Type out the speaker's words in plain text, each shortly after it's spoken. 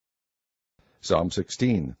Psalm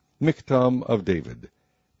 16. Miktam of David.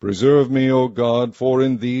 Preserve me, O God, for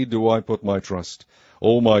in thee do I put my trust.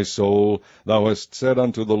 O my soul, thou hast said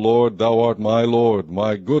unto the Lord, Thou art my Lord,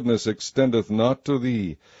 my goodness extendeth not to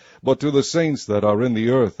thee, but to the saints that are in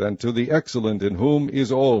the earth, and to the excellent in whom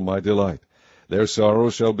is all my delight. Their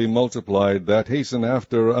sorrow shall be multiplied that hasten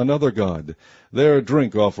after another God. Their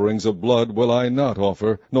drink offerings of blood will I not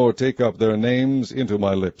offer, nor take up their names into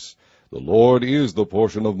my lips. The Lord is the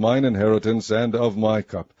portion of mine inheritance and of my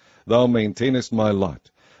cup. Thou maintainest my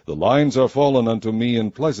lot. The lines are fallen unto me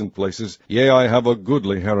in pleasant places. Yea, I have a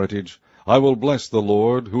goodly heritage. I will bless the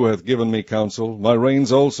Lord, who hath given me counsel. My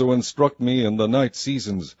reins also instruct me in the night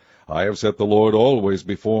seasons. I have set the Lord always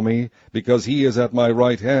before me. Because he is at my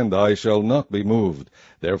right hand, I shall not be moved.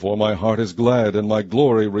 Therefore my heart is glad, and my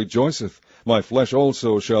glory rejoiceth. My flesh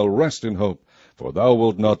also shall rest in hope. For thou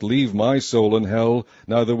wilt not leave my soul in hell,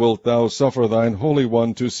 neither wilt thou suffer thine Holy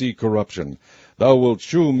One to see corruption. Thou wilt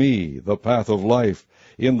shew me the path of life.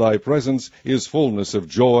 In thy presence is fullness of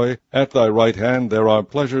joy. At thy right hand there are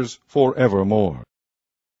pleasures for evermore.